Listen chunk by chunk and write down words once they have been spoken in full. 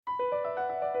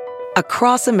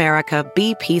Across America,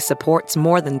 BP supports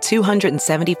more than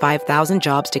 275,000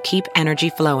 jobs to keep energy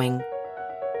flowing.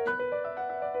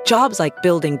 Jobs like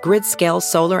building grid-scale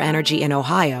solar energy in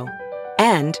Ohio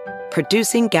and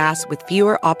producing gas with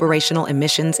fewer operational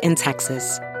emissions in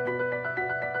Texas.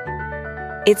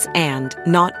 It's and,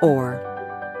 not or.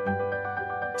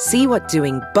 See what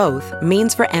doing both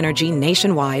means for energy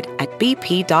nationwide at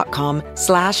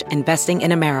bp.com/investing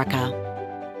in America.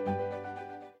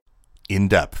 In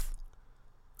depth.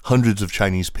 Hundreds of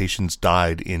Chinese patients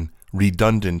died in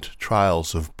redundant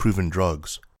trials of proven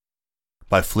drugs.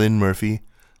 By Flynn Murphy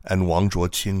and Wang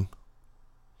Zhuoqing.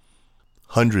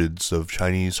 Hundreds of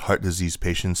Chinese heart disease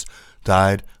patients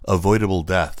died avoidable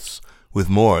deaths, with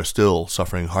more still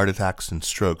suffering heart attacks and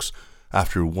strokes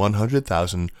after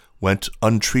 100,000 went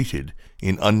untreated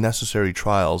in unnecessary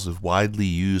trials of widely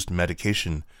used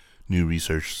medication, new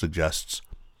research suggests.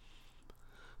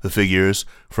 The figures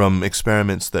from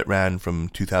experiments that ran from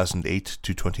 2008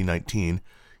 to 2019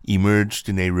 emerged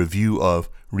in a review of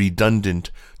redundant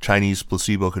Chinese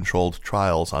placebo-controlled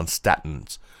trials on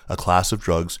statins, a class of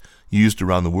drugs used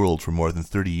around the world for more than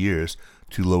 30 years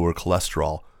to lower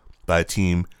cholesterol, by a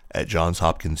team at Johns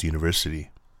Hopkins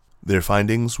University. Their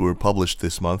findings were published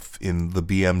this month in the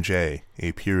BMJ,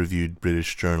 a peer-reviewed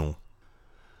British journal.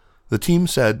 The team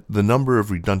said the number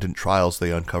of redundant trials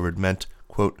they uncovered meant,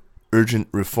 quote, urgent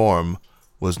reform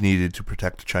was needed to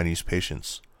protect Chinese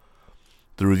patients.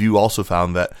 The review also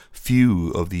found that few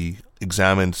of the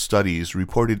examined studies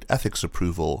reported ethics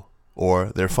approval or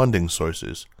their funding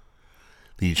sources.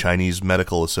 The Chinese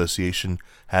Medical Association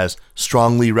has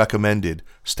strongly recommended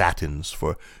statins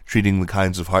for treating the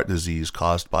kinds of heart disease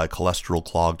caused by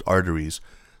cholesterol-clogged arteries,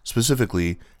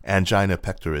 specifically angina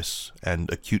pectoris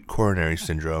and acute coronary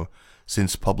syndrome,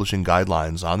 since publishing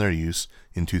guidelines on their use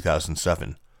in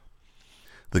 2007.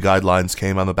 The guidelines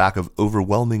came on the back of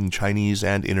overwhelming Chinese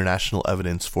and international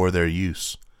evidence for their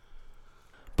use.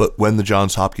 But when the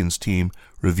Johns Hopkins team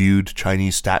reviewed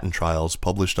Chinese statin trials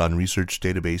published on research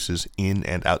databases in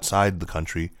and outside the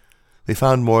country, they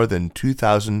found more than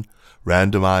 2,000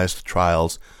 randomized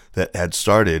trials that had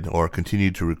started or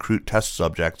continued to recruit test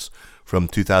subjects from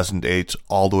 2008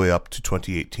 all the way up to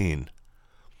 2018.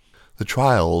 The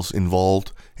trials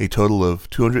involved a total of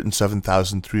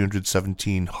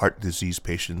 207,317 heart disease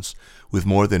patients, with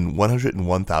more than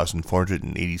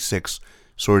 101,486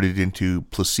 sorted into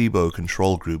placebo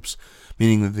control groups,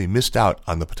 meaning that they missed out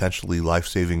on the potentially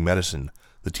life-saving medicine,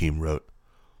 the team wrote.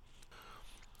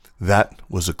 That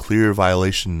was a clear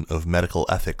violation of medical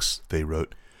ethics, they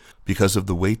wrote, because of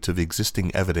the weight of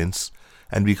existing evidence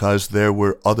and because there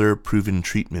were other proven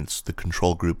treatments the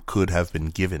control group could have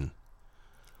been given.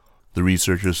 The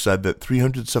researchers said that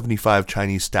 375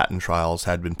 Chinese statin trials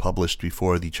had been published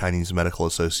before the Chinese Medical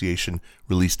Association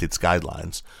released its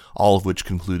guidelines, all of which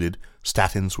concluded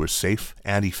statins were safe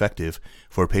and effective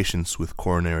for patients with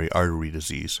coronary artery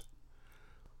disease.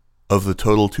 Of the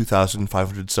total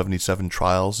 2,577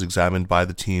 trials examined by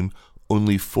the team,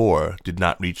 only 4 did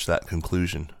not reach that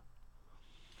conclusion.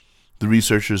 The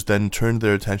researchers then turned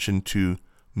their attention to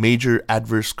major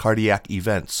adverse cardiac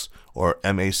events, or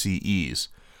MACEs,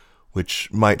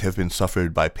 which might have been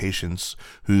suffered by patients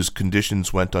whose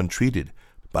conditions went untreated,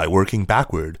 by working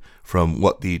backward from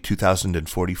what the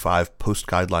 2045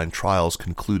 post-guideline trials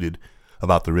concluded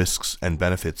about the risks and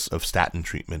benefits of statin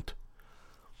treatment.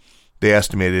 They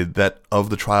estimated that of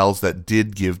the trials that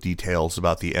did give details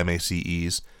about the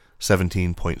MACEs,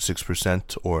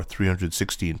 17.6% or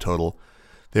 360 in total,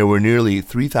 there were nearly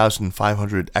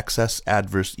 3,500 excess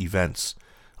adverse events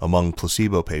among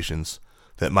placebo patients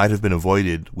that might have been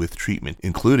avoided with treatment,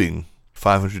 including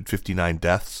 559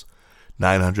 deaths,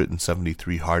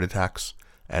 973 heart attacks,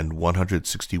 and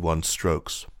 161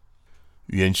 strokes.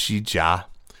 Yuanxi Jia,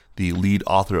 the lead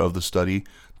author of the study,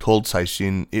 told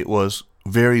Caixin it was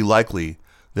very likely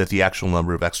that the actual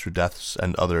number of extra deaths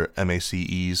and other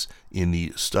MACEs in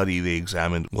the study they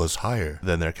examined was higher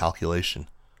than their calculation.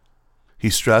 He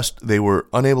stressed they were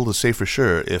unable to say for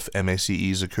sure if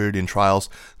MACEs occurred in trials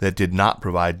that did not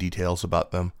provide details about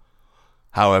them.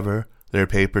 However, their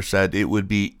paper said it would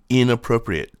be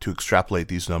inappropriate to extrapolate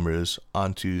these numbers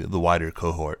onto the wider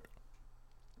cohort.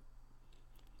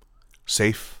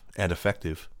 Safe and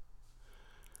effective.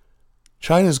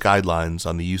 China's guidelines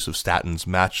on the use of statins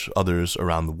match others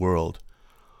around the world.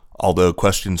 Although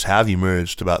questions have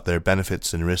emerged about their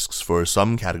benefits and risks for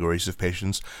some categories of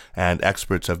patients, and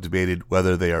experts have debated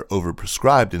whether they are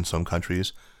overprescribed in some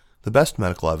countries, the best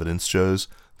medical evidence shows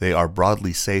they are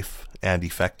broadly safe and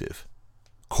effective.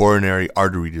 Coronary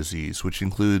artery disease, which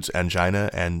includes angina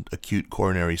and acute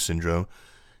coronary syndrome,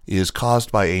 is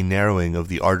caused by a narrowing of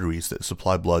the arteries that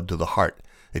supply blood to the heart,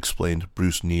 explained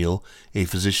Bruce Neal, a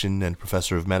physician and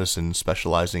professor of medicine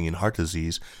specializing in heart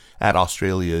disease at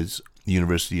Australia's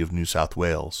University of New South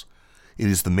Wales. It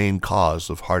is the main cause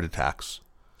of heart attacks.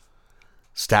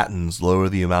 Statins lower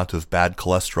the amount of bad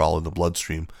cholesterol in the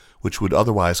bloodstream, which would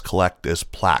otherwise collect as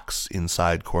plaques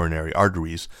inside coronary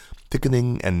arteries,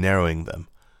 thickening and narrowing them.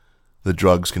 The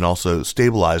drugs can also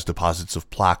stabilize deposits of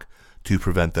plaque to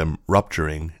prevent them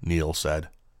rupturing, Neal said.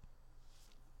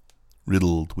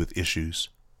 Riddled with issues.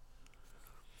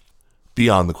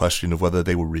 Beyond the question of whether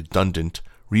they were redundant,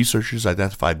 researchers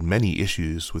identified many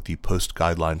issues with the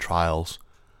post-guideline trials.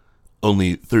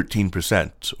 Only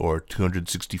 13%, or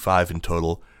 265 in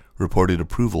total, reported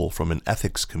approval from an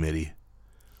ethics committee.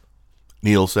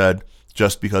 Neal said,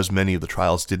 just because many of the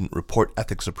trials didn't report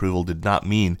ethics approval did not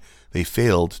mean they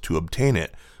failed to obtain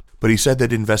it, but he said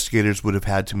that investigators would have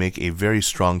had to make a very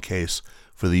strong case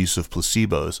for the use of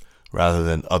placebos rather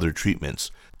than other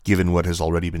treatments, given what has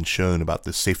already been shown about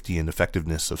the safety and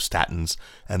effectiveness of statins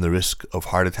and the risk of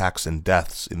heart attacks and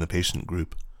deaths in the patient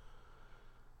group.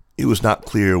 It was not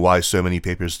clear why so many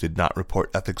papers did not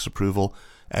report ethics approval,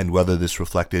 and whether this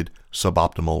reflected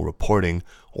suboptimal reporting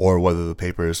or whether the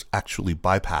papers actually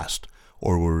bypassed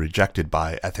or were rejected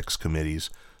by ethics committees,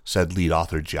 said lead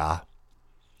author Jia.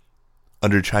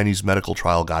 Under Chinese medical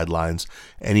trial guidelines,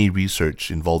 any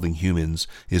research involving humans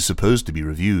is supposed to be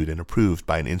reviewed and approved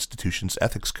by an institution's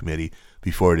ethics committee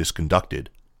before it is conducted.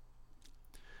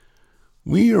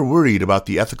 We are worried about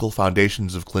the ethical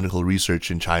foundations of clinical research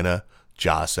in China,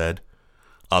 Jia said.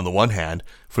 On the one hand,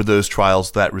 for those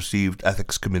trials that received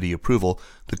ethics committee approval,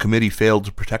 the committee failed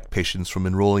to protect patients from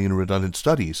enrolling in redundant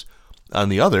studies. On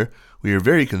the other, we are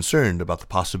very concerned about the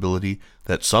possibility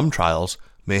that some trials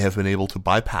may have been able to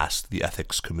bypass the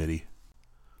ethics committee.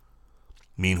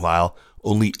 Meanwhile,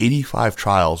 only 85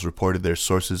 trials reported their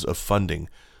sources of funding,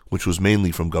 which was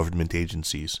mainly from government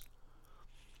agencies.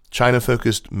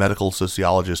 China-focused medical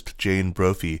sociologist Jane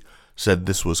Brophy said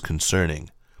this was concerning.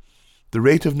 The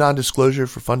rate of non-disclosure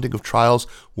for funding of trials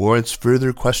warrants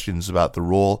further questions about the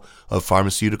role of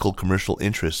pharmaceutical commercial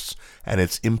interests and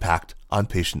its impact on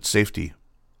patient safety.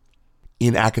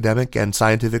 In academic and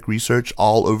scientific research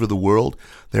all over the world,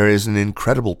 there is an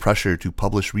incredible pressure to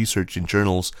publish research in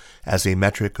journals as a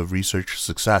metric of research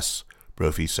success,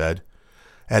 Brophy said.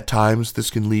 At times,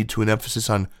 this can lead to an emphasis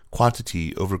on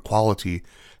quantity over quality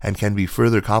and can be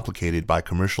further complicated by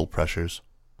commercial pressures.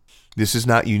 This is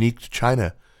not unique to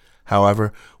China.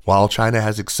 However, while China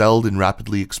has excelled in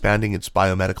rapidly expanding its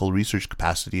biomedical research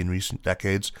capacity in recent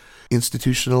decades,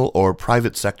 institutional or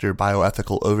private sector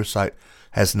bioethical oversight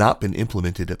has not been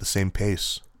implemented at the same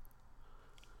pace.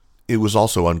 It was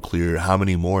also unclear how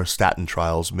many more statin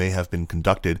trials may have been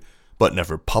conducted but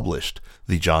never published,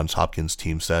 the Johns Hopkins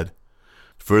team said.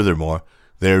 Furthermore,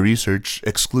 their research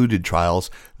excluded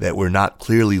trials that were not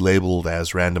clearly labeled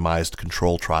as randomized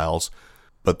control trials,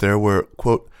 but there were,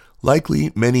 quote,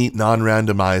 likely many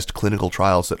non-randomized clinical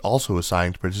trials that also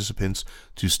assigned participants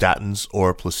to statins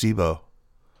or placebo.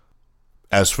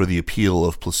 As for the appeal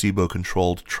of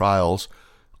placebo-controlled trials,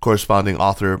 corresponding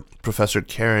author Professor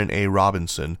Karen A.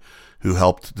 Robinson, who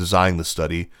helped design the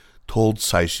study, told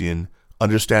Caixin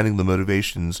understanding the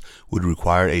motivations would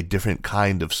require a different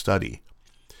kind of study.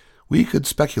 We could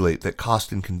speculate that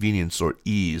cost and convenience or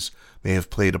ease may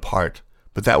have played a part,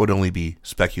 but that would only be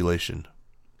speculation.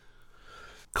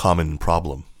 Common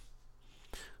problem.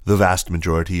 The vast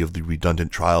majority of the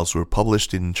redundant trials were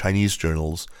published in Chinese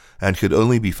journals and could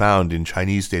only be found in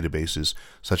Chinese databases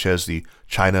such as the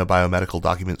China Biomedical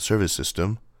Document Service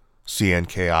System,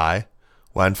 CNKI,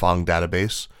 Wanfang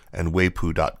Database, and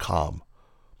Weipu.com.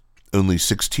 Only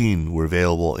 16 were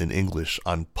available in English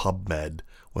on PubMed,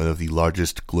 one of the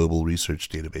largest global research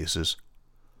databases.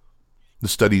 The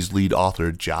study's lead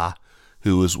author, Jia,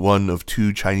 who was one of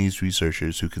 2 Chinese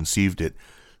researchers who conceived it,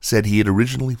 said he had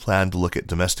originally planned to look at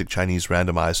domestic Chinese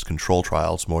randomized control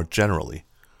trials more generally.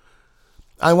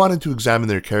 I wanted to examine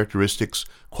their characteristics,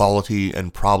 quality,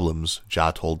 and problems,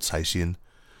 Jia told Caixin.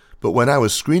 But when I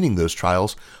was screening those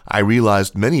trials, I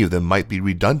realized many of them might be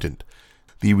redundant.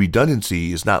 The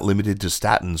redundancy is not limited to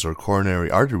statins or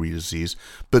coronary artery disease,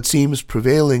 but seems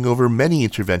prevailing over many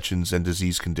interventions and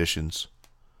disease conditions.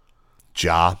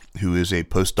 Jia, who is a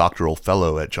postdoctoral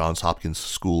fellow at Johns Hopkins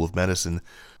School of Medicine,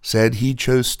 said he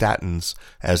chose statins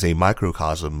as a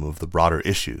microcosm of the broader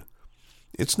issue.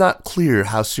 It's not clear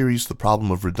how serious the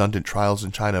problem of redundant trials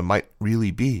in China might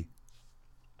really be.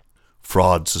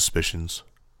 Fraud suspicions.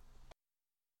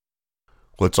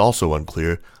 What's also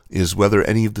unclear is whether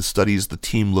any of the studies the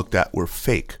team looked at were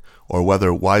fake or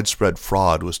whether widespread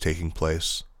fraud was taking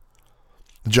place.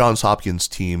 The Johns Hopkins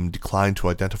team declined to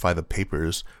identify the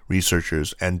papers,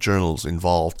 researchers, and journals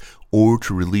involved or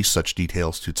to release such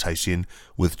details to Caixin,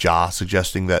 with Jia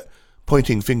suggesting that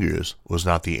pointing fingers was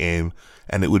not the aim,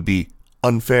 and it would be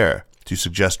unfair to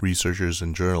suggest researchers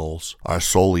and journals are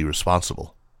solely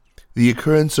responsible. The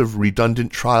occurrence of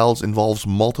redundant trials involves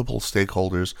multiple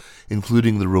stakeholders,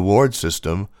 including the reward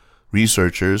system,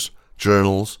 researchers,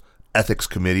 journals, ethics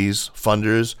committees,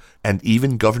 funders, and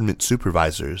even government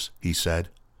supervisors, he said.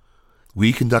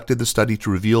 We conducted the study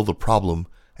to reveal the problem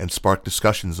and spark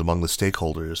discussions among the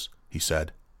stakeholders, he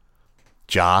said.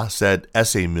 Jia said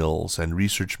essay mills and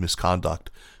research misconduct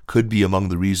could be among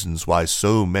the reasons why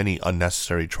so many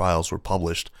unnecessary trials were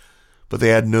published, but they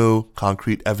had no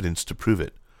concrete evidence to prove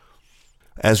it.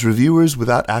 As reviewers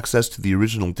without access to the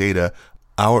original data,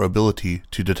 our ability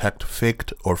to detect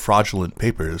faked or fraudulent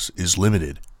papers is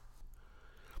limited.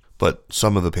 But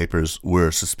some of the papers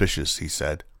were suspicious, he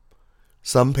said.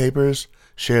 Some papers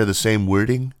share the same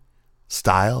wording,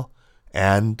 style,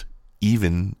 and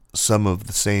even some of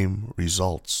the same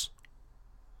results.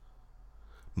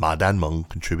 Ma Danmeng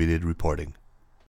contributed reporting.